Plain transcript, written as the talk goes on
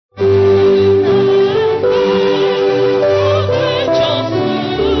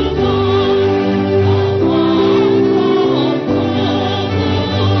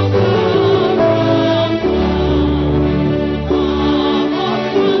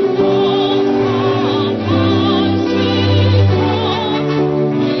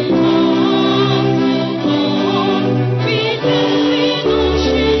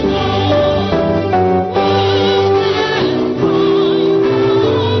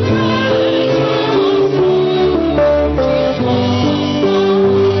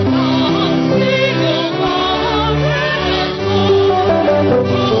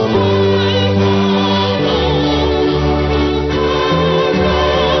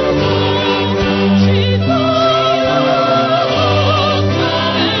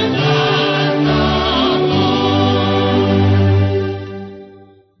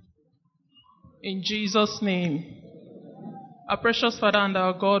Jesus' name. Our precious Father and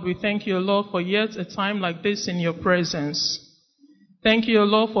our God, we thank you, Lord, for yet a time like this in your presence. Thank you,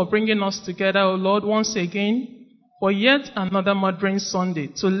 Lord, for bringing us together, O Lord, once again, for yet another Mothering Sunday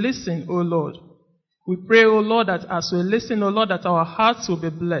to listen, O Lord. We pray, O Lord, that as we listen, O Lord, that our hearts will be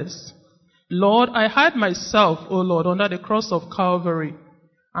blessed. Lord, I hide myself, O Lord, under the cross of Calvary.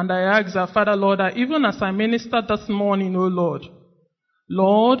 And I ask our Father, Lord, that even as I minister this morning, O Lord,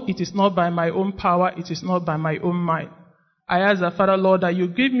 Lord, it is not by my own power, it is not by my own might. I ask our Father, Lord, that you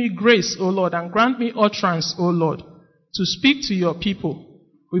give me grace, O Lord, and grant me utterance, O Lord, to speak to your people.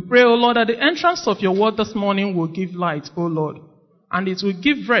 We pray, O Lord, that the entrance of your word this morning will give light, O Lord, and it will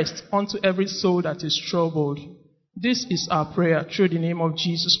give rest unto every soul that is troubled. This is our prayer through the name of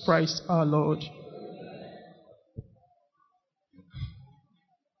Jesus Christ, our Lord.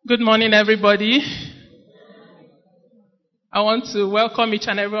 Good morning, everybody. I want to welcome each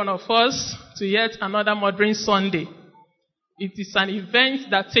and every one of us to yet another Mothering Sunday. It is an event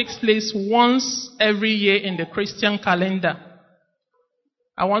that takes place once every year in the Christian calendar.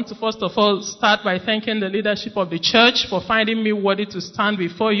 I want to first of all start by thanking the leadership of the church for finding me worthy to stand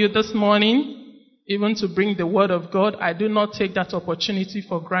before you this morning, even to bring the word of God. I do not take that opportunity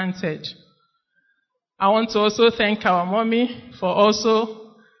for granted. I want to also thank our mommy for also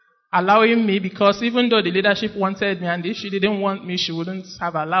allowing me, because even though the leadership wanted me, and if she didn't want me, she wouldn't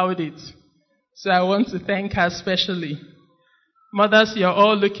have allowed it. So I want to thank her specially. Mothers, you're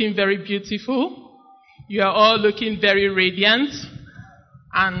all looking very beautiful. You are all looking very radiant.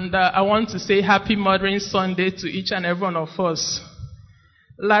 And I want to say happy Mothering Sunday to each and every one of us.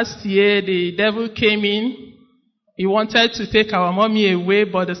 Last year, the devil came in. He wanted to take our mommy away,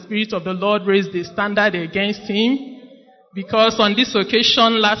 but the Spirit of the Lord raised the standard against him. Because on this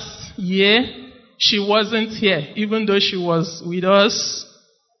occasion last year, she wasn't here, even though she was with us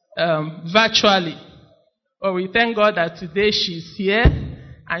virtually. But we thank God that today she's here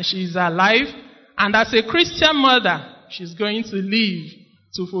and she's alive. And as a Christian mother, she's going to live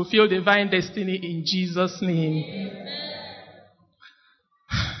to fulfill divine destiny in Jesus' name.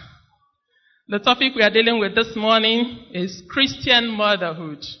 The topic we are dealing with this morning is Christian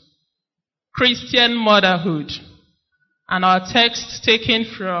motherhood. Christian motherhood. And our text taken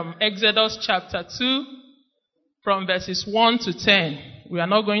from Exodus chapter 2, from verses 1 to 10. We are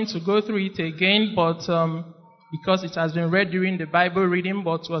not going to go through it again, but because it has been read during the Bible reading,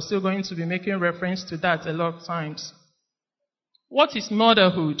 but we're still going to be making reference to that a lot of times. What is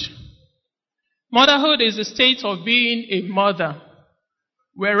motherhood? Motherhood is the state of being a mother,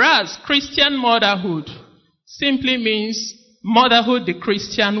 whereas Christian motherhood simply means motherhood the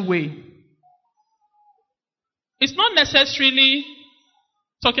Christian way. It's not necessarily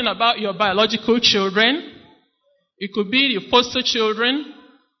talking about your biological children. It could be your foster children.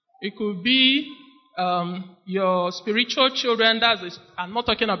 It could be your spiritual children. I'm not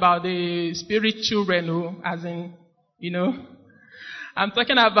talking about the spirit children, as in, I'm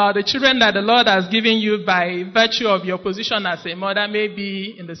talking about the children that the Lord has given you by virtue of your position as a mother,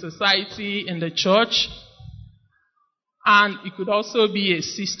 maybe in the society, in the church. And it could also be a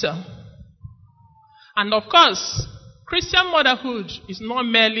sister. And of course, Christian motherhood is not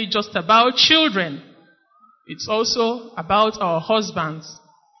merely just about children. It's also about our husbands.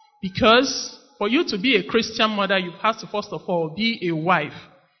 Because for you to be a Christian mother, you have to first of all be a wife.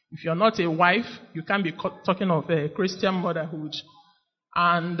 If you're not a wife, you can't be talking of a Christian motherhood.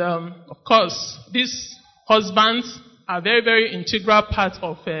 And of course, these husbands are very, very integral part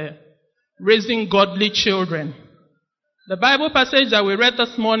of raising godly children. The Bible passage that we read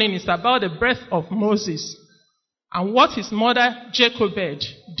this morning is about the birth of Moses and what his mother Jochebed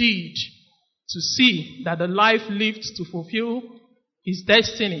did to see that the life lived to fulfill his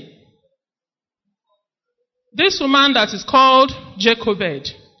destiny. This woman that is called Jochebed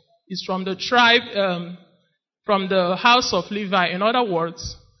is from the tribe, from the house of Levi. In other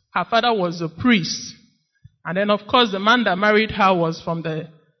words, her father was a priest. And then, of course, the man that married her was from the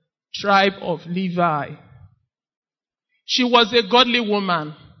tribe of Levi. She was a godly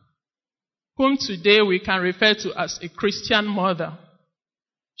woman, whom today we can refer to as a Christian mother.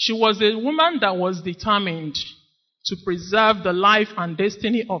 She was a woman that was determined to preserve the life and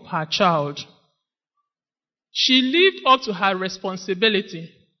destiny of her child. She lived up to her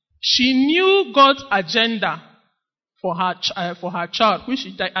responsibility. She knew God's agenda for her child, which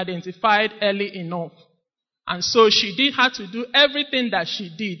she identified early enough. And so she had to do everything that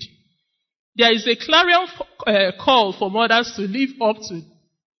she did. There is a clarion call for mothers to live up to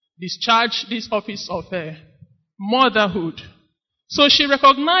discharge this office of motherhood. So she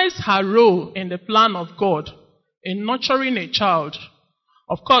recognized her role in the plan of God in nurturing a child.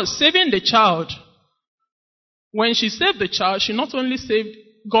 Of course, saving the child When she saved the child, she not only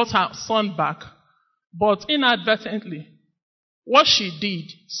got her son back, but inadvertently, what she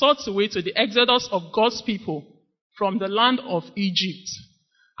did sought the way to the exodus of God's people from the land of Egypt.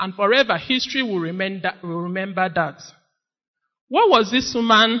 And forever, history will remember that. What was this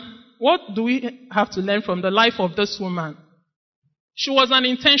woman? What do we have to learn from the life of this woman? She was an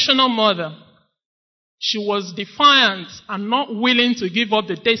intentional mother. She was defiant and not willing to give up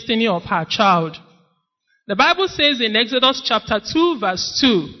the destiny of her child. The Bible says in Exodus chapter 2 verse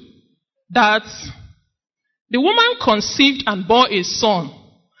 2 that the woman conceived and bore a son.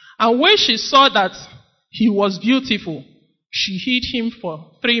 And when she saw that he was beautiful, she hid him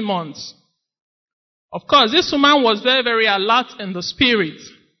for 3 months. Of course, this woman was very, very alert in the spirit.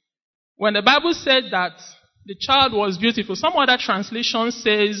 When the Bible said that the child was beautiful, some other translation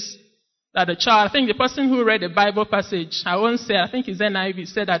says that the child, I think the person who read the Bible passage, I won't say, I think it's NIV,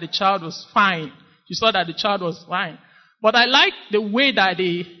 said that the child was fine. She saw that the child was fine. But I like the way that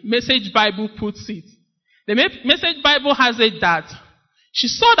the Message Bible puts it. The Message Bible has it that she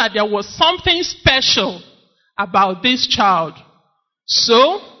saw that there was something special about this child.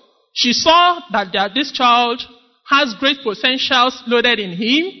 So, she saw that this child has great potentials loaded in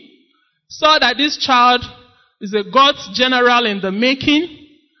him, saw that this child is a God's general in the making,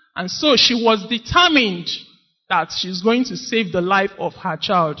 and so she was determined that she's going to save the life of her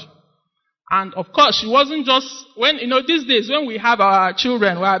child. And of course, she wasn't just, these days when we have our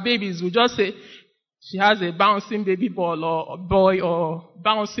children, or our babies, we just say, she has a bouncing baby boy or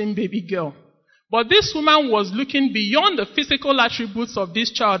bouncing baby girl. But this woman was looking beyond the physical attributes of this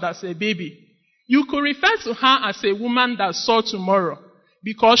child as a baby. You could refer to her as a woman that saw tomorrow,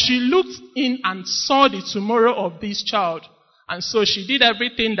 because she looked in and saw the tomorrow of this child. And so she did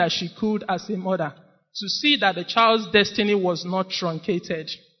everything that she could as a mother to see that the child's destiny was not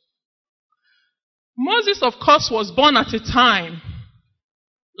truncated. Moses, of course, was born at a time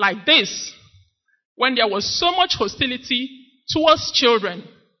like this, when there was so much hostility towards children,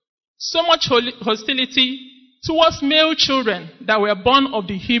 so much hostility towards male children that were born of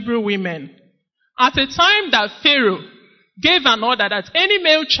the Hebrew women. At a time that Pharaoh gave an order that any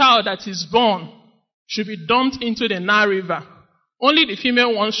male child that is born should be dumped into the Nile River. Only the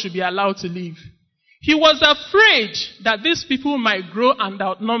female ones should be allowed to live. He was afraid that these people might grow and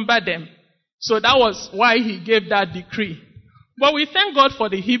outnumber them. So that was why he gave that decree. But we thank God for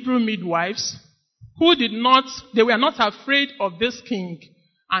the Hebrew midwives who they were not afraid of this king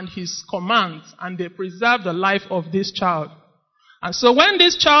and his commands, and they preserved the life of this child. And so when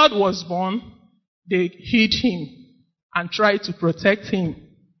this child was born, they hid him and tried to protect him.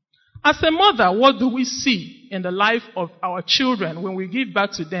 As a mother, what do we see in the life of our children when we give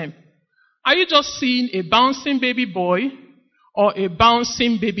birth to them? Are you just seeing a bouncing baby boy or a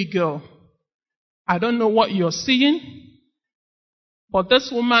bouncing baby girl? I don't know what you're seeing, but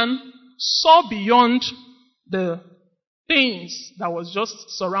this woman saw beyond the things that was just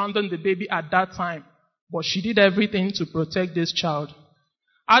surrounding the baby at that time, but she did everything to protect this child.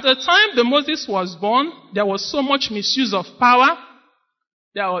 At the time that Moses was born, there was so much misuse of power.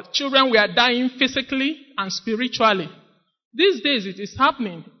 Children were dying physically and spiritually. These days it is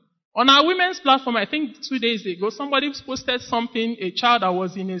happening. On our women's platform, I think 2 days ago, somebody posted something, a child that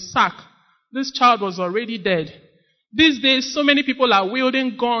was in a sack. This child was already dead. These days, so many people are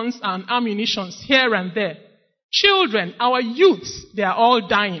wielding guns and ammunition here and there. Children, our youths, they are all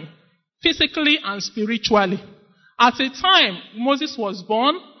dying, physically and spiritually. At a time Moses was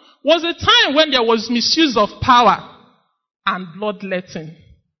born, was a time when there was misuse of power and bloodletting.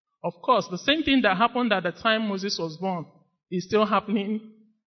 Of course, the same thing that happened at the time Moses was born is still happening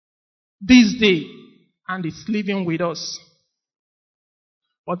this day, and it's living with us.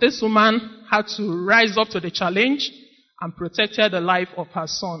 But this woman had to rise up to the challenge and protected the life of her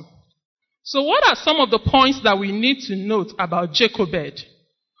son. So what are some of the points that we need to note about Jochebed?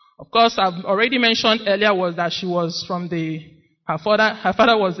 Of course, I've already mentioned earlier was that she was from her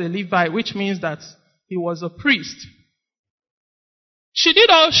father was a Levite, which means that he was a priest. She did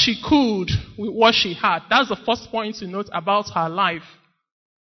all she could with what she had. That's the first point to note about her life.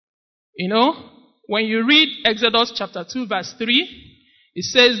 When you read Exodus chapter 2 verse 3, it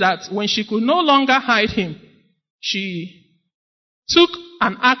says that when she could no longer hide him, she took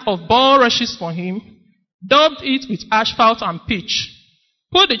an ark of bulrushes for him, daubed it with asphalt and pitch,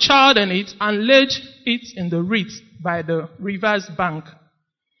 put the child in it, and laid it in the reeds by the river's bank.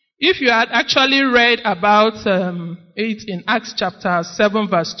 If you had actually read about it in Acts chapter 7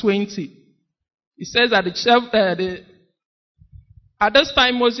 verse 20, it says that at this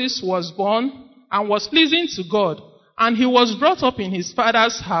time Moses was born and was pleasing to God, and he was brought up in his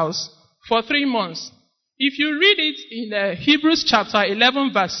father's house for 3 months. If you read it in Hebrews chapter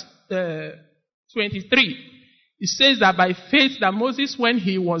 11 verse 23, it says that by faith that Moses, when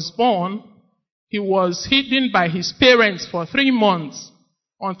he was born, he was hidden by his parents for 3 months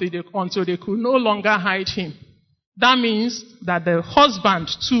until they could no longer hide him. That means that the husband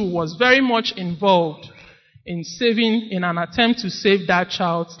too was very much involved in an attempt to save that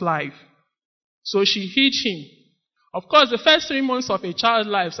child's life. So she hid him. Of course, the first 3 months of a child's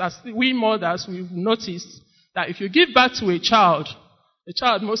life, as we mothers, we've noticed that if you give birth to a child, the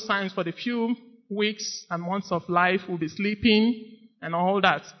child most times for the few weeks and months of life will be sleeping and all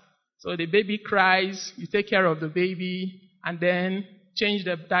that. So the baby cries, you take care of the baby, and then change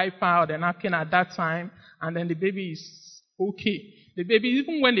the diaper or the napkin at that time, and then the baby is okay. The baby,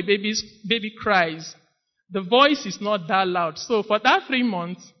 even when the baby cries, the voice is not that loud. So for that 3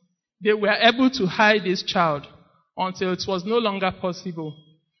 months, they were able to hide this child until it was no longer possible.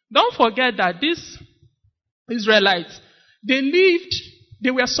 Don't forget that these Israelites, they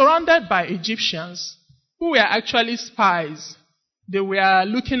were surrounded by Egyptians who were actually spies. They were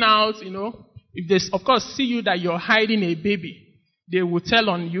looking out, if they, of course, see you that you're hiding a baby, they will tell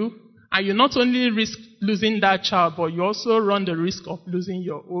on you. And you not only risk losing that child, but you also run the risk of losing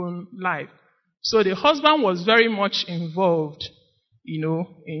your own life. So the husband was very much involved,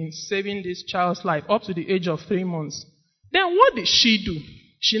 in saving this child's life up to the age of 3 months. Then what did she do?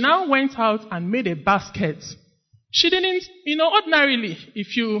 She now went out and made a basket. She didn't, ordinarily,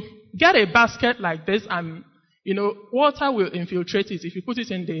 if you get a basket like this and, water will infiltrate it. If you put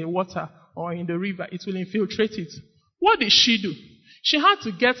it in the water or in the river, it will infiltrate it. What did she do? She had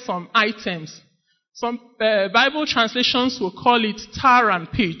to get some items. Some Bible translations will call it tar and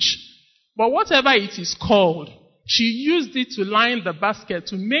pitch. But whatever it is called, she used it to line the basket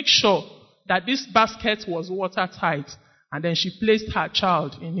to make sure that this basket was watertight. And then she placed her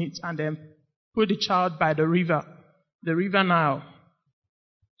child in it and then put the child by the River Nile.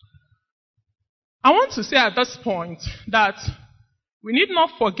 I want to say at this point that we need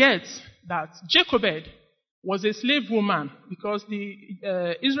not forget that Jochebed was a slave woman, because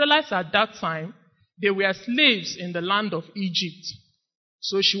the Israelites at that time, they were slaves in the land of Egypt.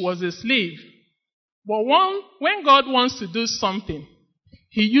 So she was a slave. But when God wants to do something,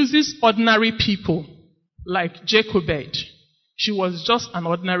 he uses ordinary people like Jochebed. She was just an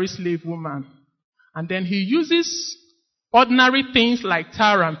ordinary slave woman. And then he uses ordinary things like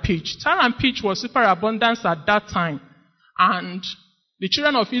tar and pitch. Tar and pitch was superabundance at that time. And the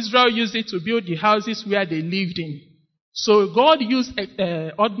children of Israel used it to build the houses where they lived in. So God used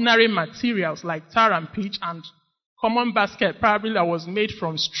ordinary materials like tar and pitch and common basket, probably that was made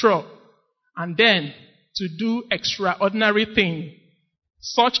from straw. And then to do extraordinary things,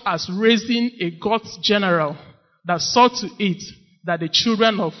 such as raising a God's general that saw to it that the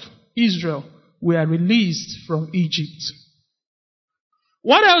children of Israel were released from Egypt.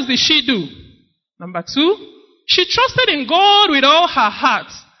 What else did she do? Number 2, she trusted in God with all her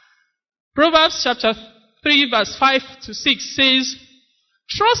heart. Proverbs chapter 3 verse 5 to 6 says,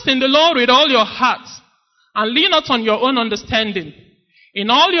 "Trust in the Lord with all your heart and lean not on your own understanding. In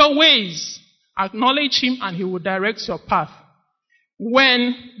all your ways acknowledge him and he will direct your path."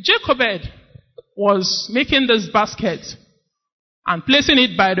 When Jochebed was making this basket and placing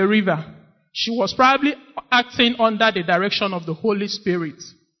it by the river, she was probably acting under the direction of the Holy Spirit.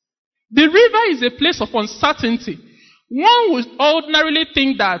 The river is a place of uncertainty. One would ordinarily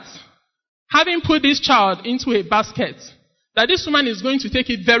think that having put this child into a basket, that this woman is going to take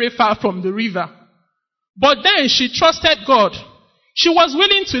it very far from the river. But then she trusted God. She was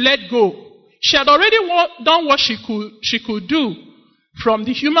willing to let go. She had already done what she could do from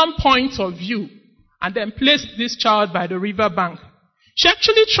the human point of view, and then placed this child by the river bank. She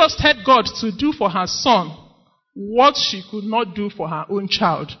actually trusted God to do for her son what she could not do for her own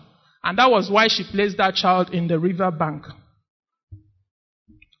child. And that was why she placed that child in the river bank.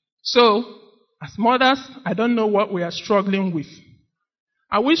 So, as mothers, I don't know what we are struggling with.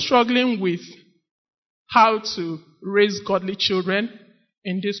 Are we struggling with how to raise godly children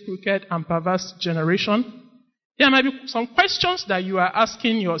in this crooked and perverse generation? There might be some questions that you are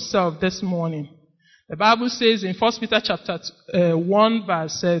asking yourself this morning. The Bible says in 1 Peter chapter 1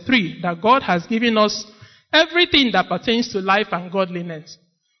 verse 3 that God has given us everything that pertains to life and godliness.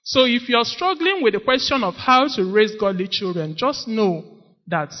 So if you're struggling with the question of how to raise godly children, just know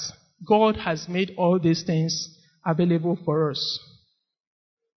that God has made all these things available for us.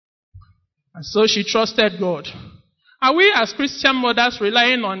 And so she trusted God. Are we as Christian mothers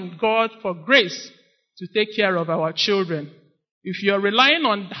relying on God for grace to take care of our children? If you're relying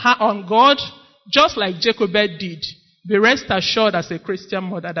on God, just like Jochebed did, be rest assured as a Christian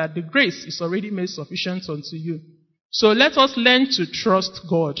mother that the grace is already made sufficient unto you. So let us learn to trust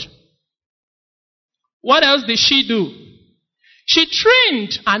God. What else did she do? She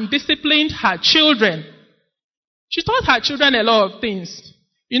trained and disciplined her children. She taught her children a lot of things.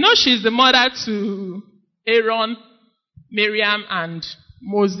 You know, she's the mother to Aaron, Miriam, and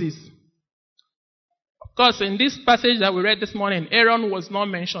Moses. Of course, in this passage that we read this morning, Aaron was not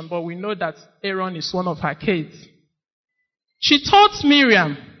mentioned, but we know that Aaron is one of her kids. She taught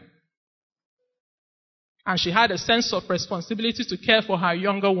Miriam, and she had a sense of responsibility to care for her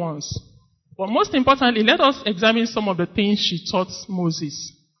younger ones. But most importantly, let us examine some of the things she taught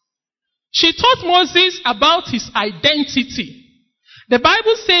Moses. She taught Moses about his identity. The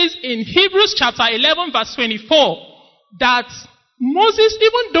Bible says in Hebrews chapter 11 verse 24 that Moses,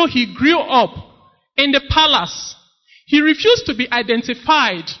 even though he grew up in the palace, he refused to be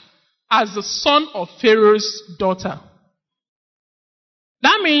identified as the son of Pharaoh's daughter.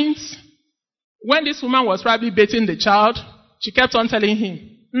 That means when this woman was probably bathing the child, she kept on telling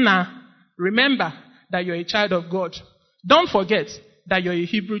him, "Nah, remember that you're a child of God. Don't forget that you're a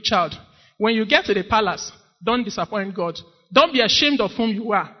Hebrew child. When you get to the palace, don't disappoint God. Don't be ashamed of whom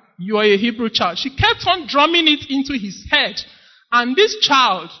you are. You are a Hebrew child." She kept on drumming it into his head. And this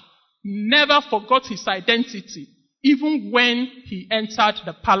child never forgot his identity, even when he entered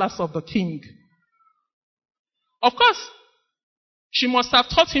the palace of the king. Of course, she must have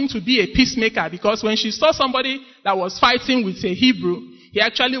taught him to be a peacemaker, because when she saw somebody that was fighting with a Hebrew, he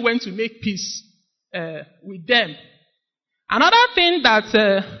actually went to make peace with them. Another thing that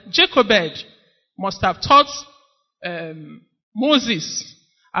Jochebed must have taught Moses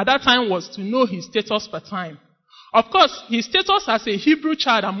at that time was to know his status per time. Of course, his status as a Hebrew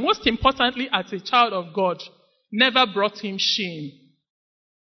child, and most importantly as a child of God, never brought him shame.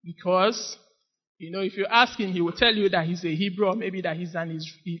 Because, if you ask him, he will tell you that he's a Hebrew, or maybe that he's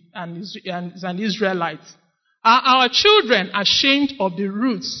an Israelite. Are our children ashamed of the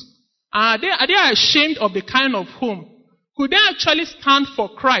roots? Are they ashamed of the kind of home? Could they actually stand for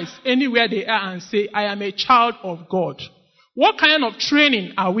Christ anywhere they are and say, "I am a child of God"? What kind of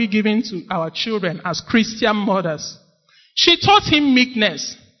training are we giving to our children as Christian mothers? She taught him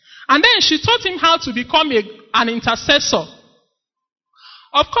meekness. And then she taught him how to become an intercessor.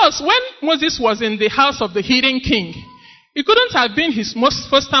 Of course, when Moses was in the house of the hidden king, it couldn't have been his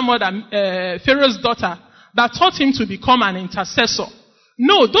first-time mother, Pharaoh's daughter, that taught him to become an intercessor.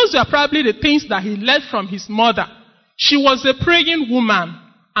 No, those were probably the things that he learned from his mother. She was a praying woman,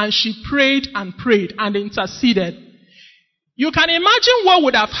 and she prayed and interceded. You can imagine what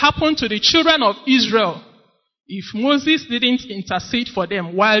would have happened to the children of Israel if Moses didn't intercede for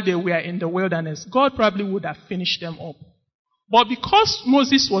them while they were in the wilderness. God probably would have finished them up. But because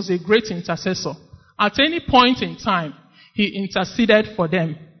Moses was a great intercessor, at any point in time, he interceded for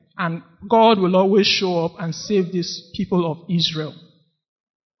them. And God will always show up and save these people of Israel.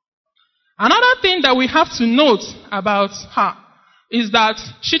 Another thing that we have to note about her is that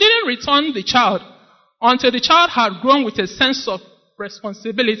she didn't return the child until the child had grown with a sense of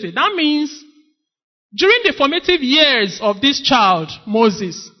responsibility. That means during the formative years of this child,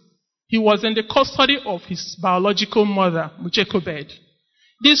 Moses, he was in the custody of his biological mother, Jochebed,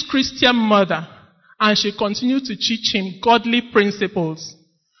 this Christian mother, and she continued to teach him godly principles.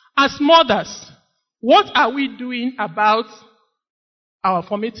 As mothers, what are we doing about our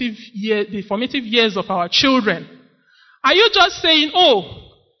formative years of our children? Are you just saying,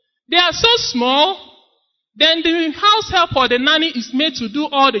 "Oh, they are so small, then the house help or the nanny is made to do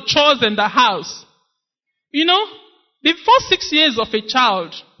all the chores in the house"? The first 6 years of a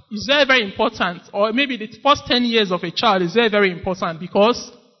child is very, very important, or maybe the first 10 years of a child is very, very important,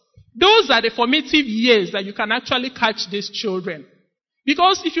 because those are the formative years that you can actually catch these children.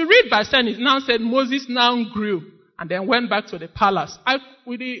 Because if you read verse 10, it now said Moses now grew and then went back to the palace.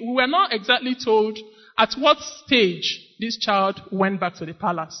 We were not exactly told at what stage this child went back to the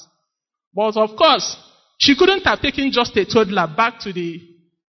palace. But of course, she couldn't have taken just a toddler back to the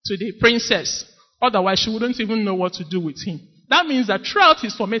princess. Otherwise, she wouldn't even know what to do with him. That means that throughout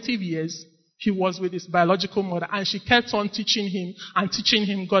his formative years, he was with his biological mother, and she kept on teaching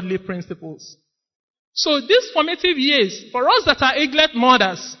him godly principles. So these formative years, for us that are eaglet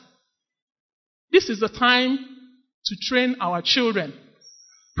mothers, this is the time to train our children.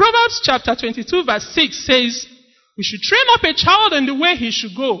 Proverbs chapter 22 verse 6 says, "We should train up a child in the way he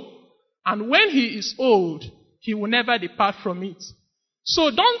should go, and when he is old, he will never depart from it."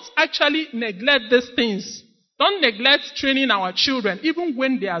 So don't actually neglect these things. Don't neglect training our children, even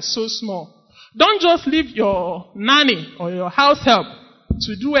when they are so small. Don't just leave your nanny or your house help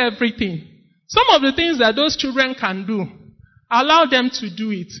to do everything. Some of the things that those children can do, allow them to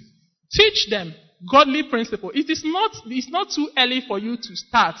do it. Teach them godly principle. It's not too early for you to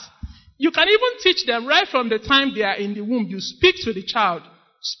start. You can even teach them right from the time they are in the womb. You speak to the child.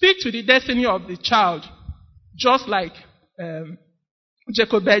 Speak to the destiny of the child. Just like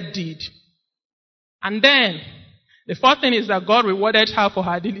Jochebed did. And then, the fourth thing is that God rewarded her for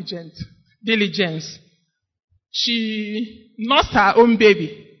her diligence. She nursed her own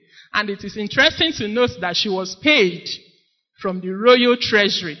baby. And it is interesting to note that she was paid from the royal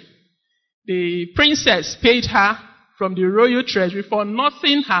treasury. The princess paid her from the royal treasury for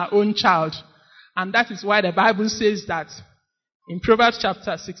nursing her own child. And that is why the Bible says that in Proverbs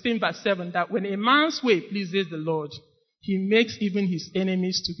chapter 16 verse 7, that when a man's way pleases the Lord, he makes even his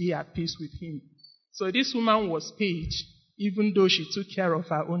enemies to be at peace with him. So this woman was paid even though she took care of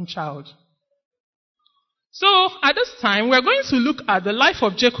her own child. So at this time, we're going to look at the life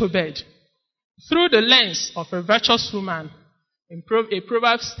of Jochebed through the lens of a virtuous woman, a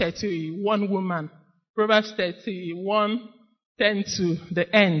Proverbs 31 woman. Proverbs 31, 10 to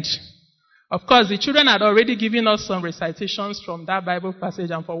the end. Of course, the children had already given us some recitations from that Bible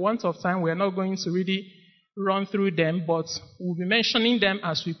passage, and for want of time, we're not going to really run through them, but we'll be mentioning them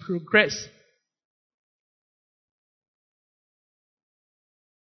as we progress.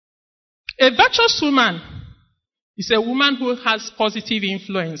 A virtuous woman is a woman who has positive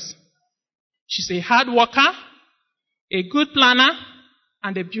influence. She's a hard worker, a good planner,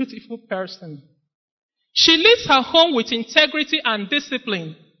 and a beautiful person. She leads her home with integrity and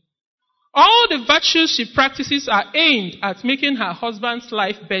discipline. All the virtues she practices are aimed at making her husband's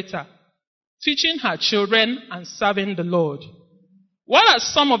life better, teaching her children, and serving the Lord. What are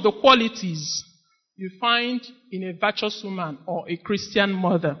some of the qualities you find in a virtuous woman or a Christian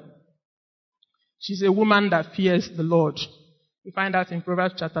mother? She's a woman that fears the Lord. We find that in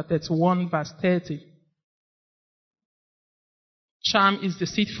Proverbs chapter 31, verse 30. Charm is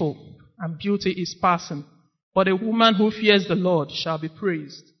deceitful, and beauty is passing, but a woman who fears the Lord shall be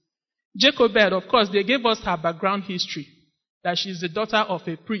praised. Jochebed, of course, they gave us her background history, that she's the daughter of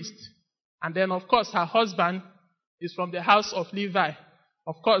a priest. And then, of course, her husband is from the house of Levi.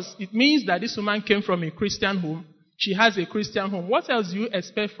 Of course, it means that this woman came from a Christian home. She has a Christian home. What else do you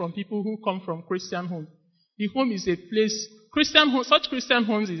expect from people who come from Christian home? The home is a place, such Christian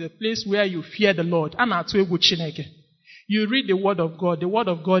homes is a place where you fear the Lord. You read the word of God. The word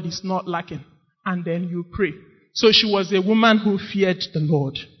of God is not lacking. And then you pray. So she was a woman who feared the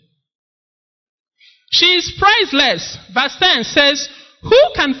Lord. She is priceless. Verse 10 says, "Who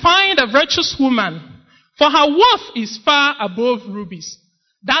can find a virtuous woman? For her worth is far above rubies."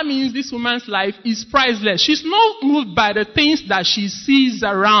 That means this woman's life is priceless. She's not moved by the things that she sees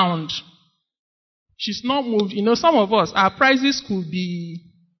around. She's not moved. Some of us, our prizes could be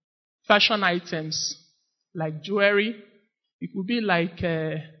fashion items, like jewelry. It could be like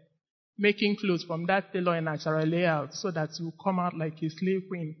making clothes from that tailor in natural layout so that you come out like a slave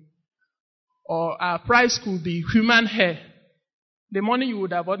queen. Or our prize could be human hair. The money you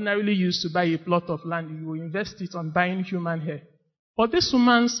would have ordinarily used to buy a plot of land, you will invest it on buying human hair. But this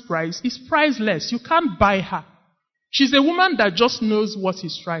woman's price is priceless. You can't buy her. She's a woman that just knows what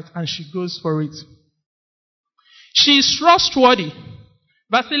is right and she goes for it. She is trustworthy.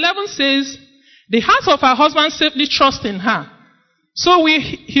 Verse 11 says, "The heart of her husband safely trusts in her, so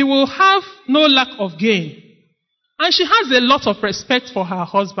he will have no lack of gain." And she has a lot of respect for her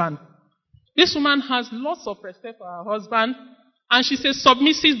husband. This woman has lots of respect for her husband, and she's a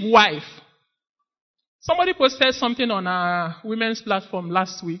submissive wife. Somebody posted something on our women's platform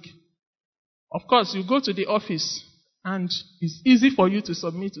last week. Of course, you go to the office, and it's easy for you to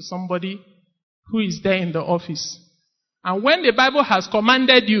submit to somebody who is there in the office. And when the Bible has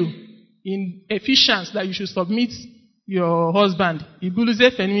commanded you in Ephesians that you should submit your husband, the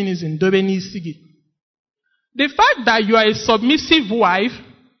fact that you are a submissive wife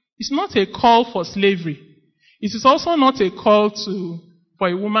is not a call for slavery. It is also not a call for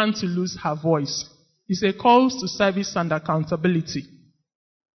a woman to lose her voice. It's a call to service and accountability.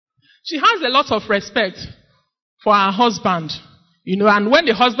 She has a lot of respect for her husband, and when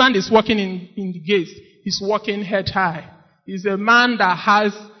the husband is walking in the gates, he's walking head high. He's a man that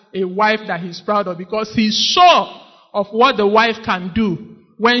has a wife that he's proud of because he's sure of what the wife can do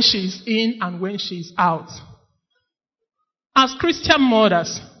when she's in and when she's out. As Christian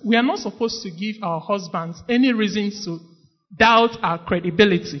mothers, we are not supposed to give our husbands any reason to doubt our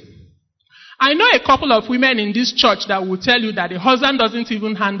credibility. I know a couple of women in this church that will tell you that the husband doesn't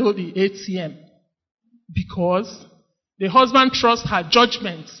even handle the ATM because the husband trusts her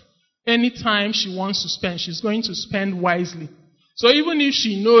judgment. Anytime she wants to spend, she's going to spend wisely. So even if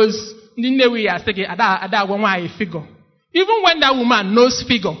she knows figure. Even when that woman knows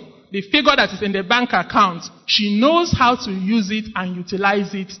figure, the figure that is in the bank account, she knows how to use it and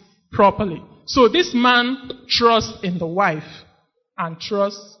utilize it properly. So this man trusts in the wife and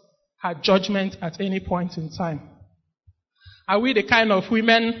trusts her judgment at any point in time. Are we the kind of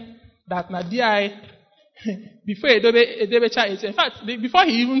women that before in fact, before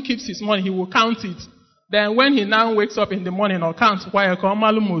he even keeps his money, he will count it. Then when he now wakes up in the morning or counts, or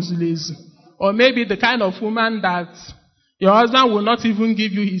maybe the kind of woman that your husband will not even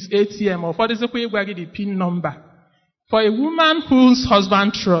give you his ATM or for the PIN number. For a woman whose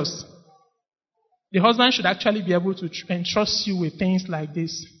husband trusts, the husband should actually be able to entrust you with things like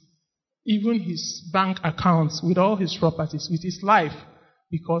this. Even his bank accounts, with all his properties, with his life,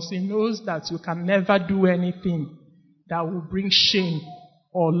 because he knows that you can never do anything that will bring shame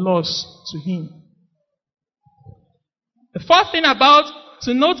or loss to him. The fourth thing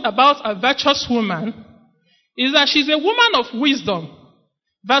to note about a virtuous woman is that she's a woman of wisdom.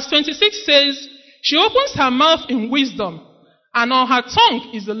 Verse 26 says, she opens her mouth in wisdom, and on her tongue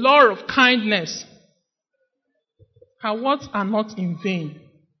is the law of kindness. Her words are not in vain.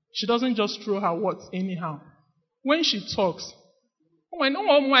 She doesn't just throw her words anyhow. When she talks, but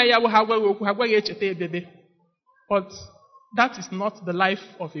that is not the life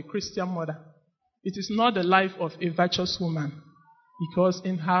of a Christian mother. It is not the life of a virtuous woman. Because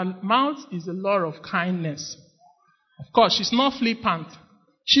in her mouth is the law of kindness. Of course, she's not flippant.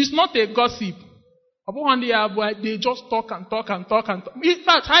 She's not a gossip. They just talk and talk and talk and talk. In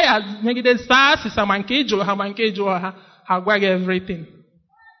fact, everything.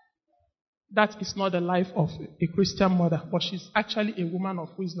 That is not the life of a Christian mother, but she's actually a woman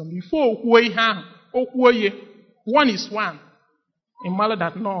of wisdom. Before one is one. In matter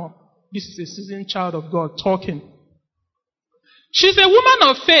that no, this is a seasoned child of God talking. She's a woman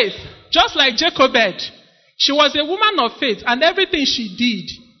of faith, just like Jochebed. She was a woman of faith, and everything she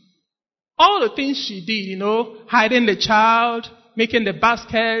did, all the things she did, hiding the child, making the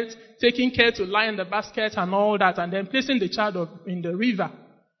basket, taking care to lie in the basket and all that, and then placing the child in the river.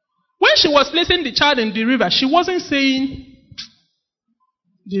 When she was placing the child in the river, she wasn't saying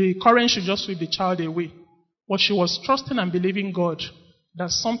the current should just sweep the child away. But she was trusting and believing God that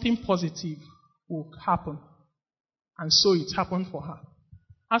something positive will happen. And so it happened for her.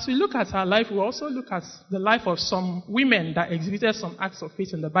 As we look at her life, we also look at the life of some women that exhibited some acts of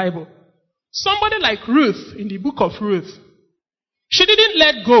faith in the Bible. Somebody like Ruth in the book of Ruth. She didn't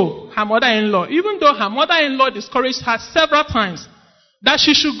let go her mother-in-law, even though her mother-in-law discouraged her several times that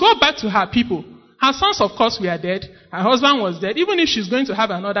she should go back to her people. Her sons, of course, were dead. Her husband was dead. Even if she's going to have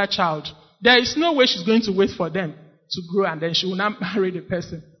another child, there is no way she's going to wait for them to grow and then she will not marry the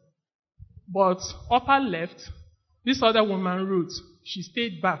person. But upper left, this other woman, Ruth, she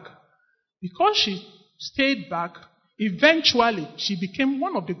stayed back. Because she stayed back, eventually she became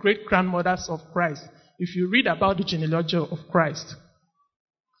one of the great grandmothers of Christ. If you read about the genealogy of Christ.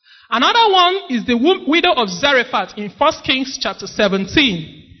 Another one is the widow of Zarephath in 1 Kings chapter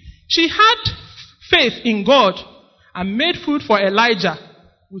 17. She had faith in God and made food for Elijah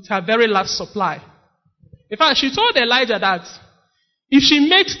with her very last supply. In fact, she told Elijah that if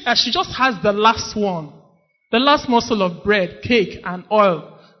she just has the last one, the last morsel of bread, cake, and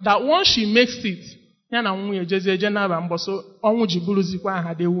oil, that once she makes it, they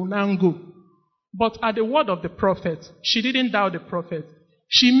will now go. But at the word of the prophet, she didn't doubt the prophet.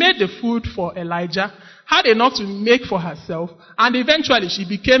 She made the food for Elijah, had enough to make for herself, and eventually she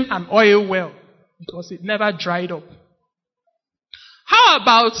became an oil well because it never dried up. How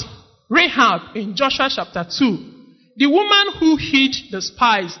about Rahab in Joshua chapter 2? The woman who hid the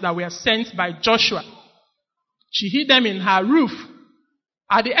spies that were sent by Joshua. She hid them in her roof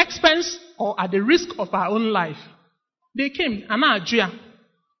at the expense or at the risk of her own life. They came, I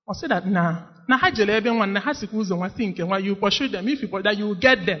said that, you pursue them. If you pursue them, you will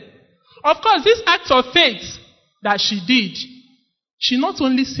get them. Of course, this act of faith that she did, she not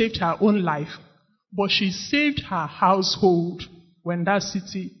only saved her own life, but she saved her household when that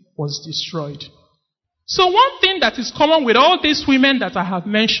city was destroyed. So one thing that is common with all these women that I have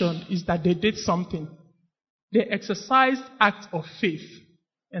mentioned is that they did something. They exercised acts of faith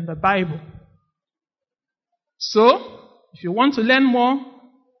in the Bible. So, if you want to learn more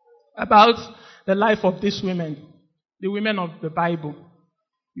about the life of these women, the women of the Bible,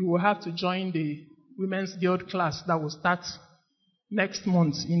 you will have to join the Women's Guild class that will start next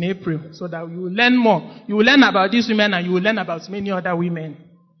month in April, so that you will learn more. You will learn about these women and you will learn about many other women.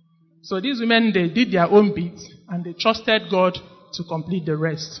 So these women, they did their own bit and they trusted God to complete the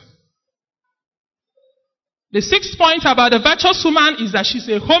rest. The sixth point about the virtuous woman is that she's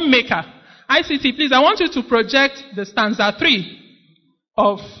a homemaker. ICT, please, I want you to project the stanza 3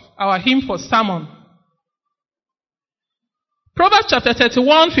 of our hymn for sermon. Proverbs chapter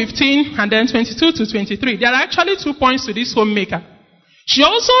 31, 15, and then 22 to 23. There are actually 2 points to this homemaker. She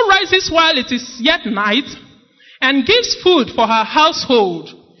also rises while it is yet night and gives food for her household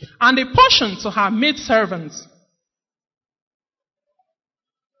and a portion to her maidservants.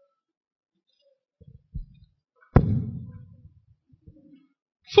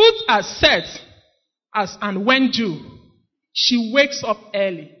 Food are set as and when due. She wakes up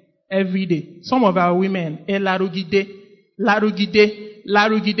early every day. Some of our women, larugide.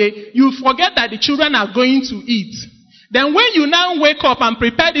 You forget that the children are going to eat. Then when you now wake up and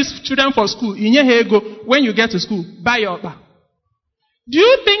prepare these children for school, when you get to school, buy your bar. Do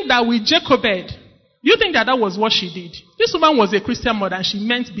you think that with Jochebed, do you think that was what she did? This woman was a Christian mother and she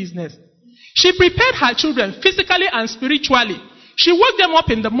meant business. She prepared her children physically and spiritually. She woke them up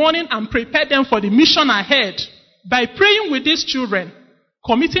in the morning and prepared them for the mission ahead by praying with these children,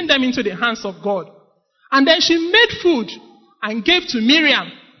 committing them into the hands of God. And then she made food and gave to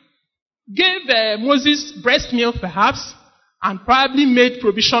Miriam, gave Moses breast milk perhaps, and probably made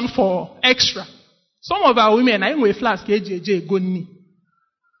provision for extra. Some of our women are in flask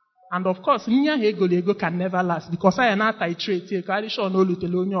and of course, ego can never last because I am not titrate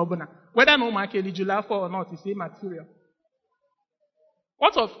whether no market July for or not is a material.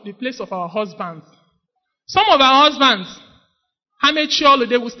 What of the place of our husbands? Some of our husbands,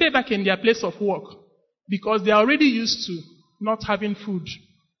 they will stay back in their place of work because they are already used to not having food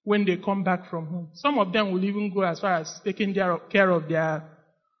when they come back from home. Some of them will even go as far as taking care of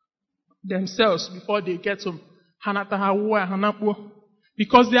themselves before they get home.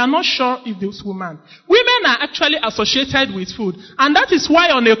 Because they are not sure if this women are actually associated with food. And that is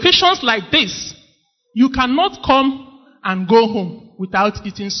why on occasions like this, you cannot come and go home without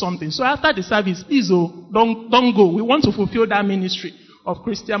eating something. So after the service, please don't go. We want to fulfill that ministry of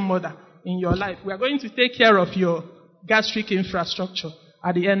Christian mother in your life. We are going to take care of your gastric infrastructure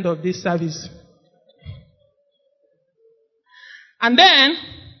at the end of this service. And then,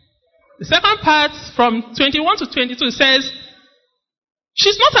 the second part from 21 to 22 says,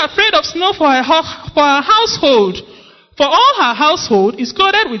 she's not afraid of snow for her household, for all her household is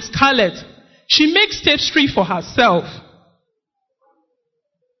clothed with scarlet. She makes tapestry for herself.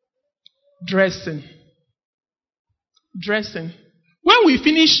 Dressing. When we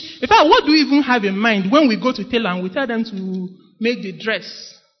finish, in fact, what do we even have in mind when we go to tailor and we tell them to make the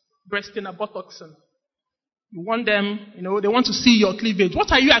dress, breasting and buttocks? You want them, they want to see your cleavage.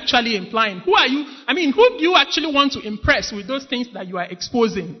 What are you actually implying? Who are you? Who do you actually want to impress with those things that you are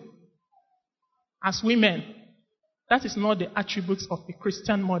exposing? As women, that is not the attributes of a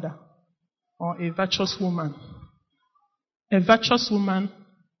Christian mother or a virtuous woman. A virtuous woman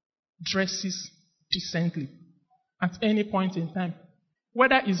dresses decently at any point in time.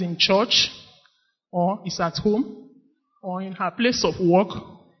 Whether it's in church, or it's at home, or in her place of work,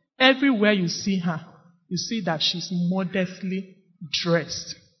 everywhere you see her, you see that she's modestly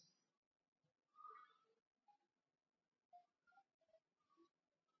dressed.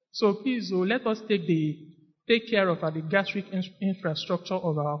 So please, let us take care of the gastric infrastructure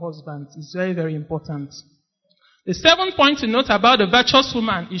of our husbands. It's very, very important. The seventh point to note about the virtuous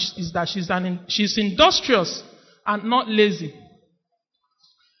woman is that she's industrious and not lazy.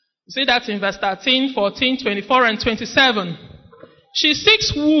 You see that in verse 13, 14, 24, and 27. She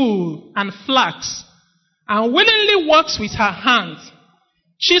seeks wool and flax and willingly works with her hands.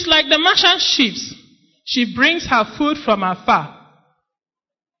 She's like the merchant ships. She brings her food from afar.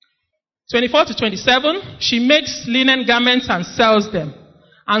 24 to 27, she makes linen garments and sells them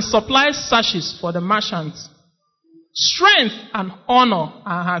and supplies sashes for the merchants. Strength and honor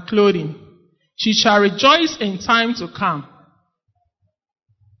are her clothing. She shall rejoice in time to come.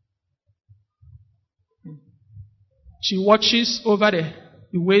 She watches over the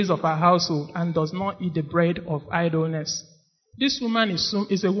ways of her household and does not eat the bread of idleness. This woman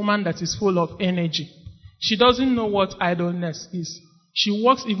is a woman that is full of energy. She doesn't know what idleness is. She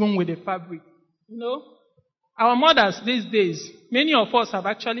works even with the fabric. Our mothers these days, many of us have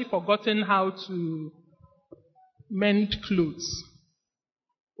actually forgotten how to mend clothes.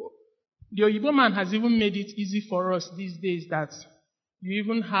 The Oyibo man has even made it easy for us these days that you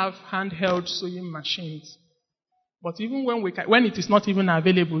even have handheld sewing machines. But even when it is not even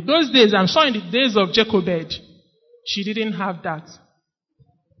available, those days, I'm sure in the days of Jochebed, she didn't have that.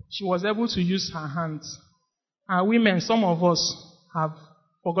 She was able to use her hands. Our women, some of us have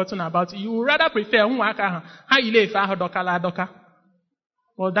forgotten about it. You would rather prefer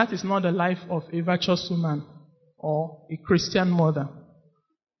but that is not the life of a virtuous woman. or a Christian mother.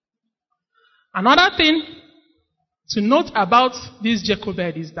 Another thing to note about this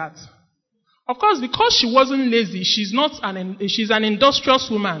Jochebed is that, of course, because she wasn't lazy, she's an industrious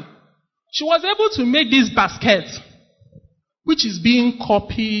woman. She was able to make this basket, which is being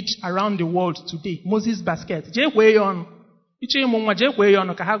copied around the world today. Moses basket.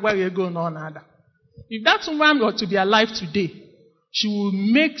 If that woman were to be alive today, she would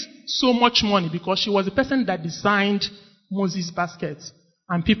make so much money because she was the person that designed Moses basket.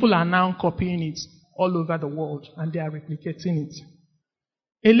 And people are now copying it all over the world and they are replicating it.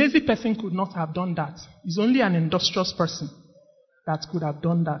 A lazy person could not have done that. It's only an industrious person that could have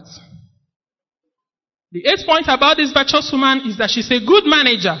done that. The 8th point about this virtuous woman is that she's a good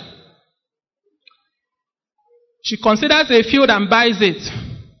manager. She considers a field and buys it.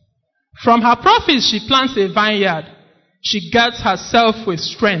 From her profits, she plants a vineyard. She girds herself with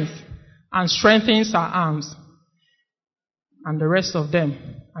strength and strengthens her arms and the rest of them.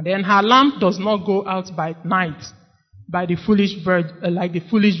 And then her lamp does not go out by night like the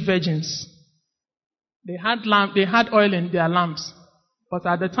foolish virgins. They had oil in their lamps, but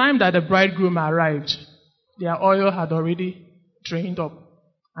at the time that the bridegroom arrived, their oil had already drained up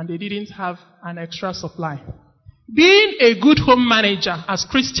and they didn't have an extra supply. Being a good home manager as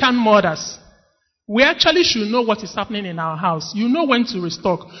Christian mothers, we actually should know what is happening in our house. You know when to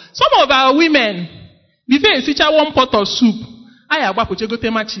restock. Some of our women, before you teach one pot of soup, I have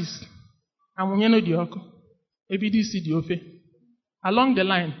cheese. Along the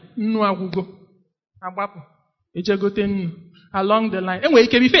line, along the line. Anyway,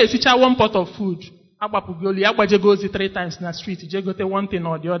 before you teach one pot of food, 3 times in the street, you go one thing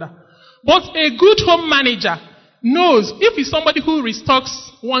or the other. But a good home manager knows if it's somebody who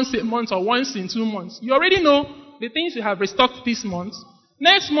restocks once a month or once in 2 months, you already know the things you have restocked this month.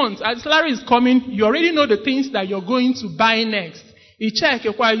 Next month, as salary is coming, you already know the things that you're going to buy next. You check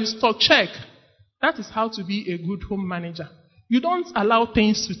while you stock check. That is how to be a good home manager. You don't allow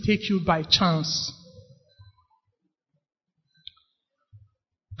things to take you by chance.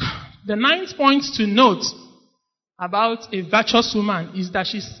 The 9th point to note about a virtuous woman is that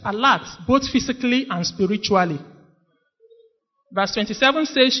she's alert, both physically and spiritually. Verse 27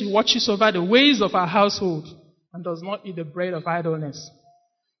 says she watches over the ways of her household and does not eat the bread of idleness.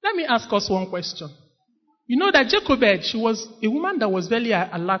 Let me ask us one question. You know that Jochebed, she was a woman that was very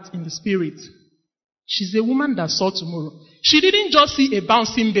alert in the spirit. She's a woman that saw tomorrow. She didn't just see a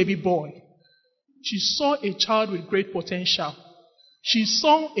bouncing baby boy. She saw a child with great potential. She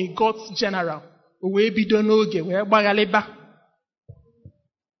saw a God's general.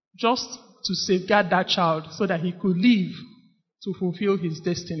 Just to safeguard that child so that he could live to fulfill his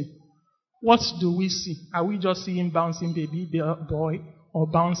destiny. What do we see? Are we just seeing bouncing baby boy or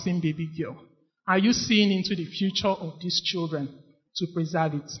bouncing baby girl? Are you seeing into the future of these children to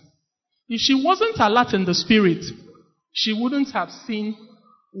preserve it? If she wasn't alert in the spirit, she wouldn't have seen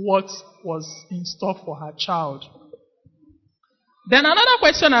what was in store for her child. Then another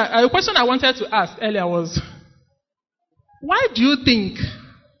question, a question I wanted to ask earlier was, why do you think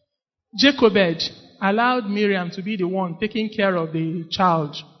Jochebed allowed Miriam to be the one taking care of the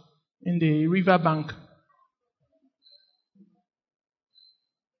child in the riverbank?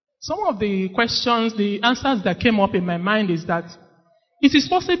 Some of the questions, the answers that came up in my mind is that it is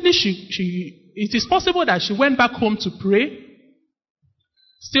possible that she went back home to pray,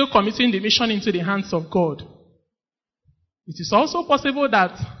 still committing the mission into the hands of God. It is also possible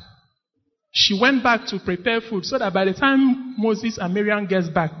that she went back to prepare food so that by the time Moses and Miriam gets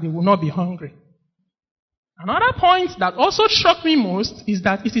back, they will not be hungry. Another point that also struck me most is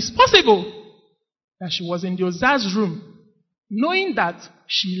that it is possible that she was in Josiah's room, knowing that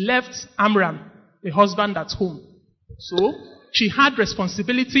she left Amram, the husband, at home. So she had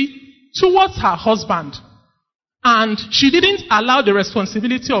responsibility towards her husband, and she didn't allow the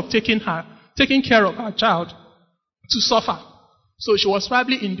responsibility of taking care of her child to suffer. So she was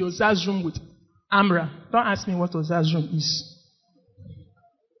probably in Josiah's room with Amram. Don't ask me what Josiah's room is.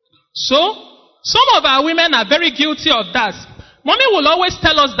 So, some of our women are very guilty of that. Mommy will always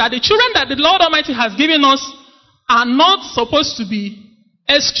tell us that the children that the Lord Almighty has given us are not supposed to be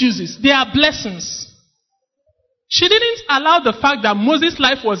excuses. They are blessings. She didn't allow the fact that Moses'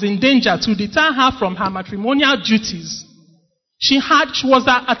 life was in danger to deter her from her matrimonial duties. She was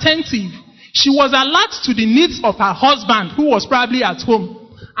attentive. She was alert to the needs of her husband, who was probably at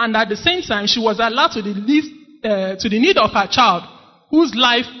home. And at the same time, she was alert to the need of her child, whose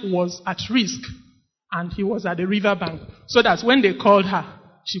life was at risk. And he was at the riverbank. So that when they called her,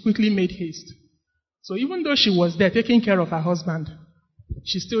 she quickly made haste. So even though she was there taking care of her husband,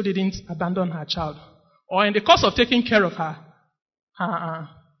 she still didn't abandon her child. or in the course of taking care of her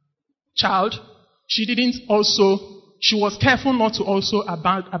child, she was careful not to also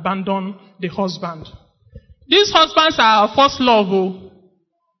abandon the husband. These husbands are our first love.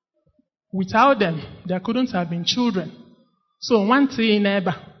 Without them, there couldn't have been children. So one thing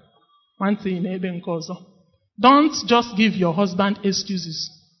neighbor nkozo. Don't just give your husband excuses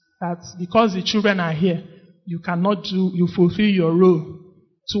that because the children are here, you fulfill your role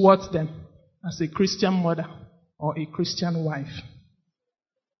towards them as a Christian mother or a Christian wife.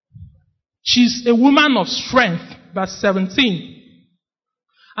 She's a woman of strength, verse 17.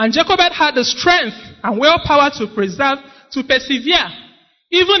 And Jochebed had the strength and willpower to persevere,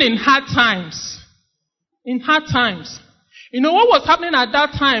 even in hard times. In hard times. You know what was happening at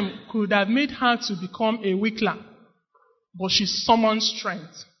that time could have made her to become a weakler. But she summoned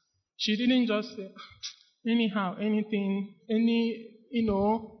strength. She didn't just say, anyhow, anything,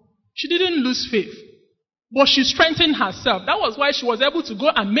 she didn't lose faith. But she strengthened herself. That was why she was able to go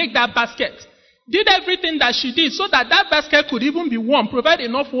and make that basket. Did everything that she did so that basket could even be warm, provide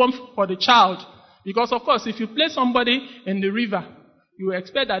enough warmth for the child. Because of course, if you place somebody in the river, you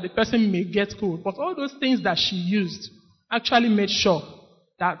expect that the person may get cold. But all those things that she used actually made sure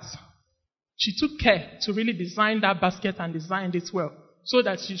that she took care to really design that basket and designed it well so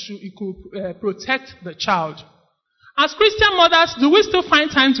that it could protect the child. As Christian mothers, do we still find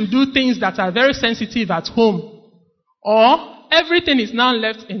time to do things that are very sensitive at home? Or everything is now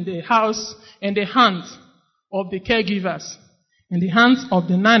left in the house, in the hands of the caregivers, in the hands of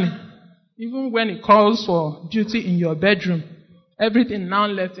the nanny? Even when it calls for duty in your bedroom, everything now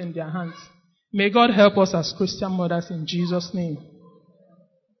left in their hands. May God help us as Christian mothers in Jesus' name.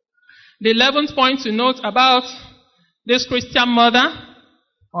 The 11th point to note about this Christian mother,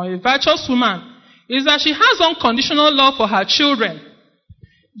 or a virtuous woman, is that she has unconditional love for her children.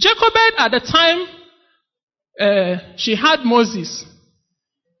 Jochebed, at the time she had Moses,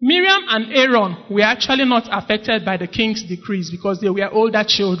 Miriam and Aaron were actually not affected by the king's decrees because they were older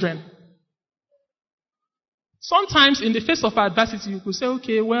children. Sometimes in the face of adversity, you could say,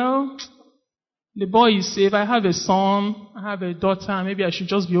 okay, well, the boy is safe. I have a son, I have a daughter, maybe I should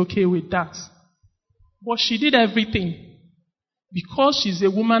just be okay with that. But she did everything because she's a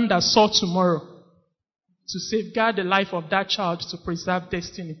woman that saw tomorrow to safeguard the life of that child, to preserve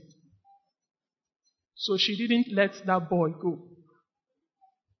destiny. So she didn't let that boy go.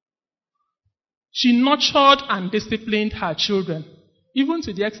 She nurtured and disciplined her children, even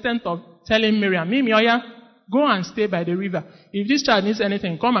to the extent of telling Miriam, Mimi, go and stay by the river. If this child needs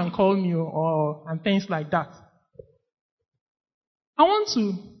anything, come and call me, and things like that. I want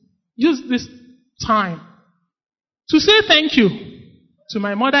to use this time to say thank you to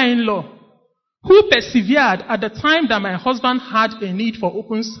my mother-in-law, who persevered at the time that my husband had a need for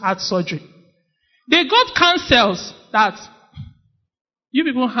open heart surgery. They got counsels that you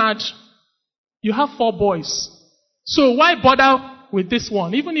have 4 boys. So why bother with this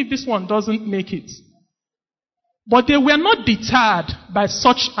one, even if this one doesn't make it? But they were not deterred by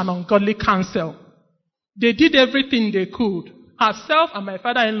such an ungodly counsel. They did everything they could. Herself and my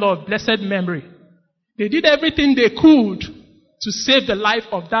father-in-law of blessed memory. They did everything they could to save the life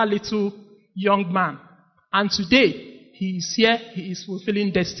of that little young man. And today, he is here, he is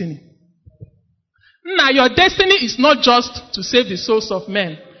fulfilling destiny. Now, your destiny is not just to save the souls of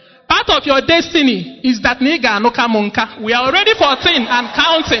men. Part of your destiny is that Niga Anoka Monka. We are already 14 and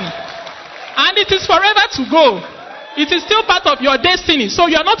counting. And it is forever to go. It is still part of your destiny. So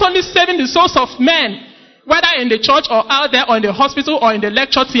you are not only saving the souls of men, whether in the church or out there or in the hospital or in the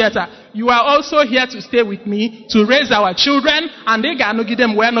lecture theater. You are also here to stay with me to raise our children. And they can give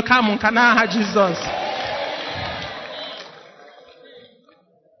them where no come on Jesus.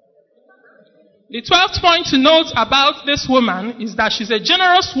 The 12th point to note about this woman is that she's a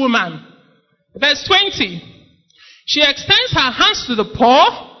generous woman. Verse 20. She extends her hands to the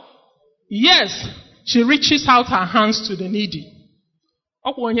poor. Yes, she reaches out her hands to the needy.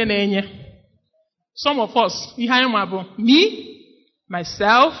 Some of us, me,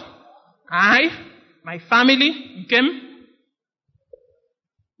 myself, my family,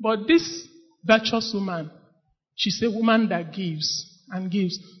 but this virtuous woman, she's a woman that gives and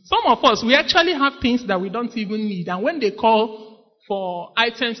gives. Some of us, we actually have things that we don't even need. And when they call for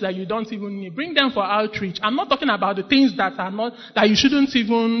items that you don't even need, bring them for outreach. I'm not talking about the things that you shouldn't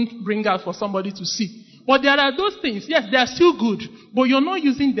even bring out for somebody to see. But there are those things, yes, they are still good, but you're not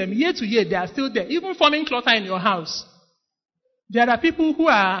using them. Year to year, they are still there. Even forming clutter in your house. There are people who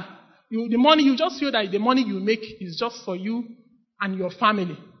the money, you just feel that the money you make is just for you and your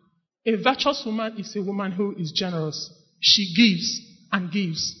family. A virtuous woman is a woman who is generous. She gives and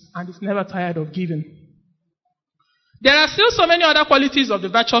is never tired of giving. There are still so many other qualities of the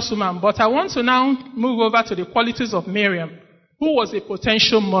virtuous woman, but I want to now move over to the qualities of Miriam, who was a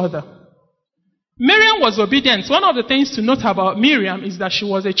potential mother. Miriam was obedient. One of the things to note about Miriam is that she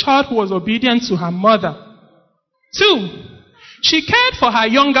was a child who was obedient to her mother. 2, she cared for her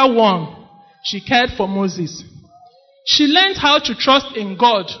younger one. She cared for Moses. She learned how to trust in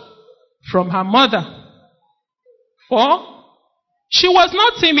God from her mother. 4, she was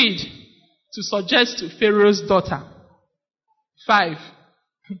not timid to suggest to Pharaoh's daughter. 5,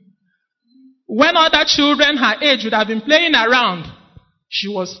 when other children her age would have been playing around, she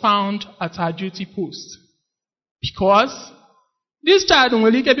was found at her duty post. Because this child,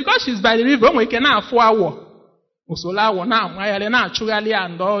 because she's by the river, we can have 4 hours. And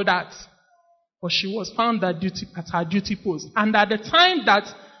all that. But she was found at her duty post. And at the time that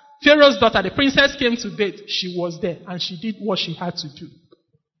Pharaoh's daughter, the princess, came to bed, she was there and she did what she had to do.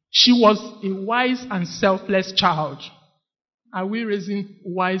 She was a wise and selfless child. Are we raising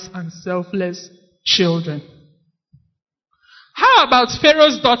wise and selfless children? How about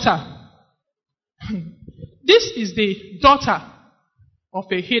Pharaoh's daughter? This is the daughter of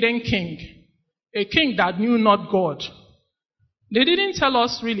a hidden king, a king that knew not God. They didn't tell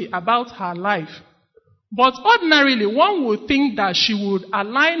us really about her life. But ordinarily, one would think that she would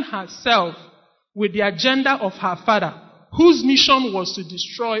align herself with the agenda of her father, whose mission was to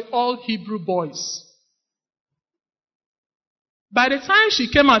destroy all Hebrew boys. By the time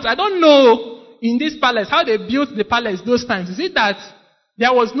she came out, I don't know in this palace how they built the palace those times. Is it that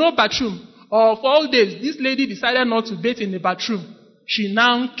there was no bathroom? Or for all days, this lady decided not to bathe in the bathroom. She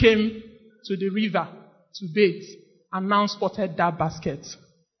now came to the river to bathe and now spotted that basket.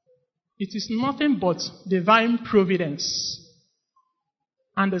 It is nothing but divine providence.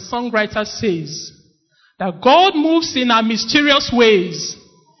 And the songwriter says that God moves in our mysterious ways,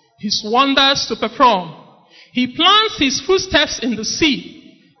 His wonders to perform. He plants His footsteps in the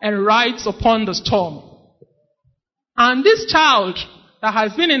sea and rides upon the storm. And this child that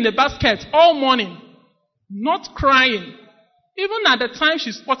has been in the basket all morning, not crying, even at the time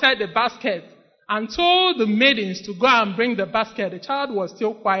she spotted the basket and told the maidens to go and bring the basket, the child was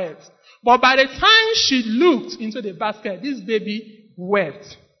still quiet. But by the time she looked into the basket, this baby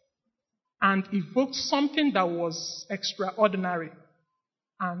wept and evoked something that was extraordinary.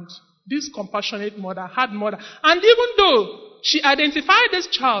 And this compassionate mother had mother. And even though she identified this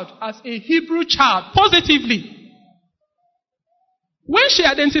child as a Hebrew child positively, when she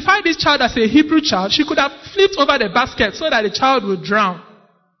identified this child as a Hebrew child, she could have flipped over the basket so that the child would drown.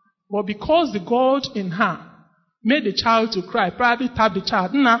 But because the God in her made the child to cry, probably tapped the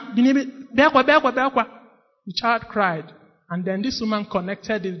child, the child cried. And then this woman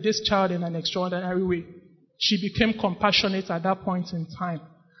connected with this child in an extraordinary way. She became compassionate at that point in time.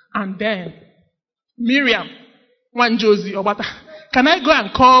 And then, Miriam, one Josie, can I go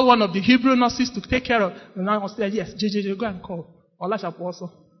and call one of the Hebrew nurses to take care of? And I said, yes, JJ, go and call. Olashapo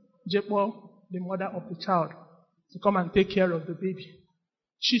also, Jepo, the mother of the child, to come and take care of the baby.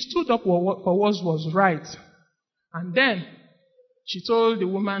 She stood up for what was right. And then, she told the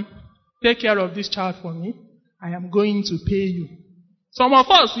woman, take care of this child for me. I am going to pay you. Some of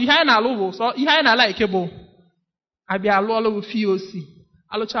us, we have a like able. I be a lawyer with FOC.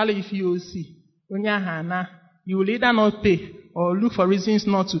 Alochale FOC. You will either not pay or look for reasons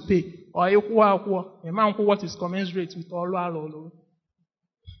not to pay. Or a man who what is commensurate with all.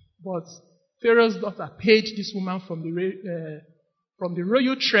 But Pharaoh's daughter paid this woman from the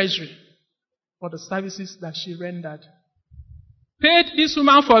royal treasury for the services that she rendered. Paid this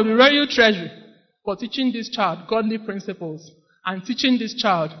woman from the royal treasury for teaching this child godly principles and teaching this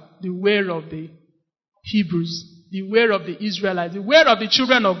child the way of the Hebrews, the way of the Israelites, the way of the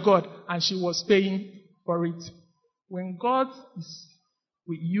children of God, and she was paying for it. When God is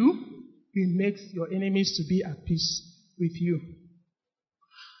with you, He makes your enemies to be at peace with you.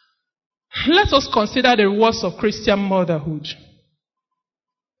 Let us consider the rewards of Christian motherhood.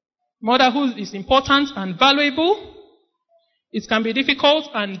 Motherhood is important and valuable. It can be difficult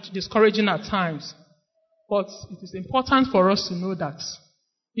and discouraging at times. But it is important for us to know that.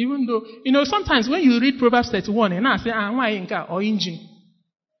 Even though, sometimes when you read Proverbs 31, and I say, or engine.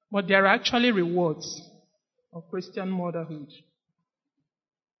 But there are actually rewards of Christian motherhood.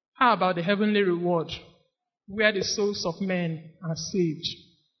 How about the heavenly reward, where the souls of men are saved?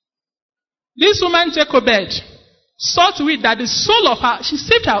 This woman, Jochebed, saw to it that the soul of her, she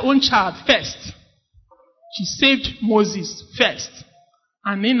saved her own child first. She saved Moses first.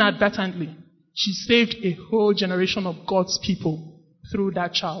 And inadvertently, she saved a whole generation of God's people through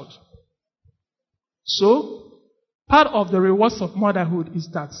that child. So, part of the rewards of motherhood is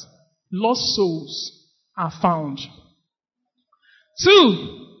that lost souls are found.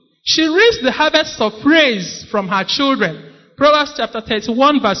 2, she reaps the harvest of praise from her children. Proverbs chapter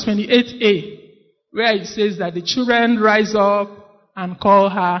 31 verse 28a, where it says that the children rise up and call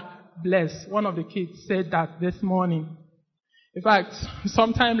her blessed. One of the kids said that this morning. In fact,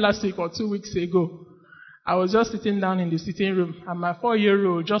 sometime last week or 2 weeks ago, I was just sitting down in the sitting room and my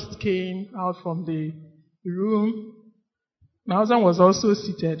 4-year-old just came out from the room. My husband was also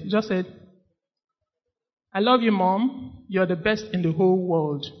seated. He just said, "I love you, Mom. You're the best in the whole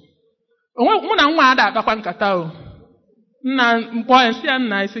world." My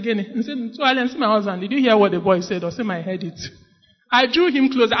husband, did you hear what the boy said? Or say I heard it? I drew him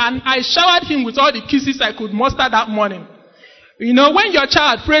closer and I showered him with all the kisses I could muster that morning. You know, when your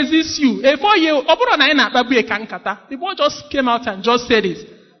child praises you, the boy just came out and just said it.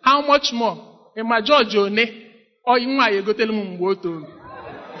 How much more?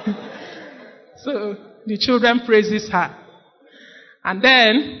 So the children praises her. And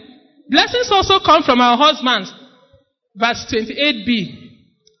then, blessings also come from our husbands. Verse 28b.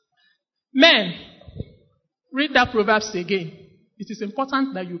 Men, read that Proverbs again. It is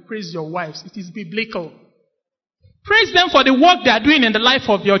important that you praise your wives. It is biblical. Praise them for the work they are doing in the life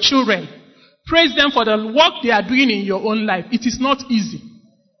of your children. Praise them for the work they are doing in your own life. It is not easy.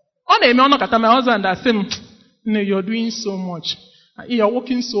 My husband that said, "You're doing so much. You're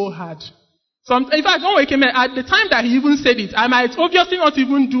working so hard." In fact, at the time that he even said it, I might obviously not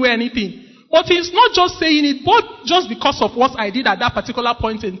even do anything. But he's not just saying it, but just because of what I did at that particular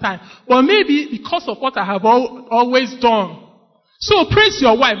point in time, but maybe because of what I have always done. So praise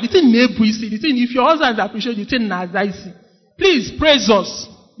your wife. If your husband appreciates you, please praise us.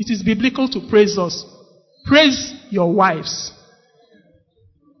 It is biblical to praise us. Praise your wives.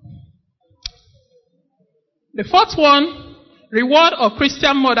 The fourth one, reward of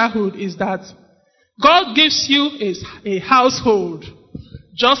Christian motherhood, is that God gives you a household,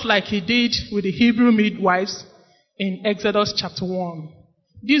 just like he did with the Hebrew midwives in Exodus chapter 1.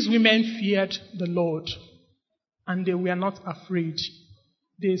 These women feared the Lord, and they were not afraid.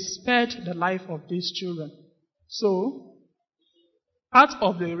 They spared the life of these children. So, part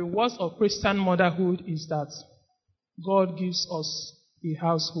of the rewards of Christian motherhood is that God gives us a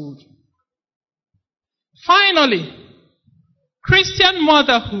household. Finally, Christian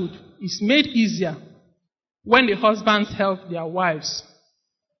motherhood is made easier when the husbands help their wives.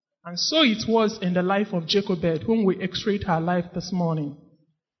 And so it was in the life of Jochebed, whom we x-rayed her life this morning.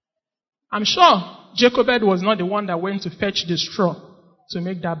 I'm sure Jochebed was not the one that went to fetch the straw to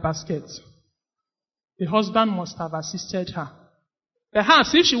make that basket. The husband must have assisted her.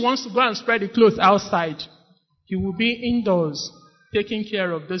 Perhaps if she wants to go and spread the clothes outside, he will be indoors taking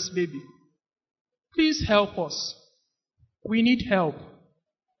care of this baby. Please help us. We need help.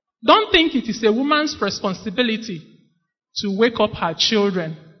 Don't think it is a woman's responsibility to wake up her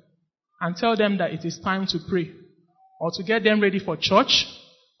children and tell them that it is time to pray, or to get them ready for church,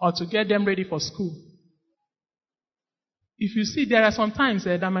 or to get them ready for school. If you see, there are some times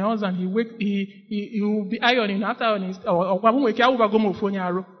that my husband, he will be ironing after ironing, or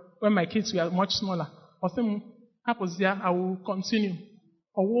when my kids were much smaller. Or say, I will continue.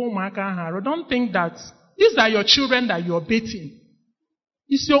 Don't think that these are your children that you're bathing.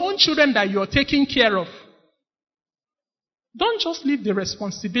 It's your own children that you're taking care of. Don't just leave the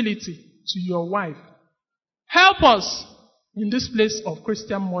responsibility to your wife. Help us in this place of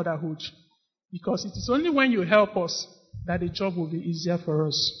Christian motherhood, because it is only when you help us that the job will be easier for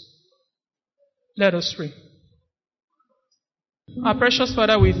us. Let us pray. Our precious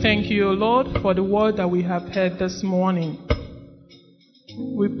Father, we thank you, O Lord, for the word that we have heard this morning.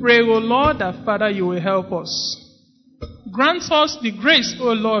 We pray, O Lord, that Father, you will help us. Grant us the grace,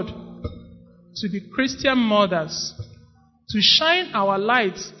 O Lord, to be Christian mothers, to shine our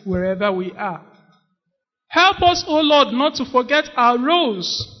lights wherever we are. Help us, O Lord, not to forget our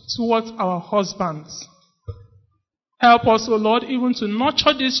roles towards our husbands. Help us, O Lord, even to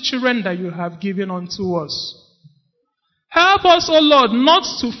nurture these children that you have given unto us. Help us, O Lord, not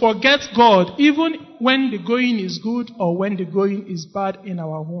to forget God, even when the going is good or when the going is bad in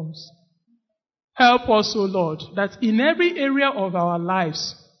our homes. Help us, O Lord, that in every area of our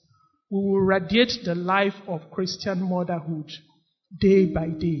lives, we will radiate the life of Christian motherhood day by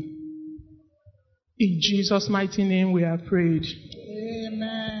day. In Jesus' mighty name we have prayed.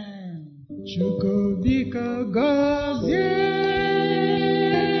 Amen.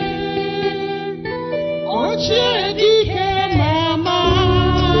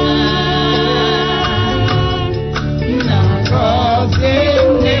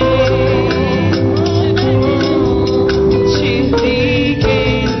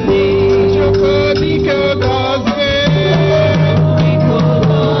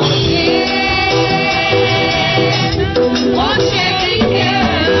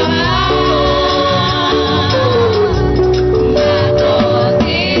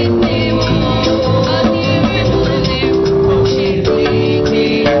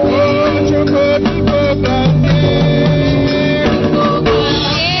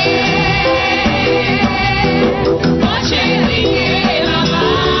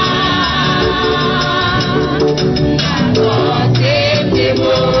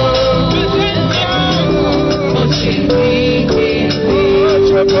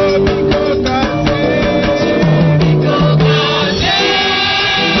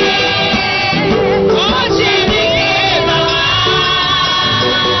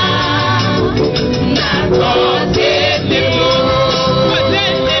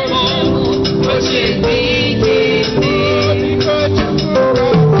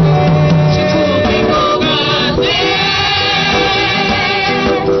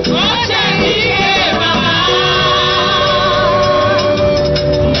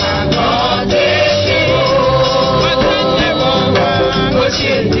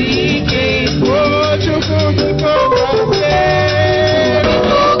 ike.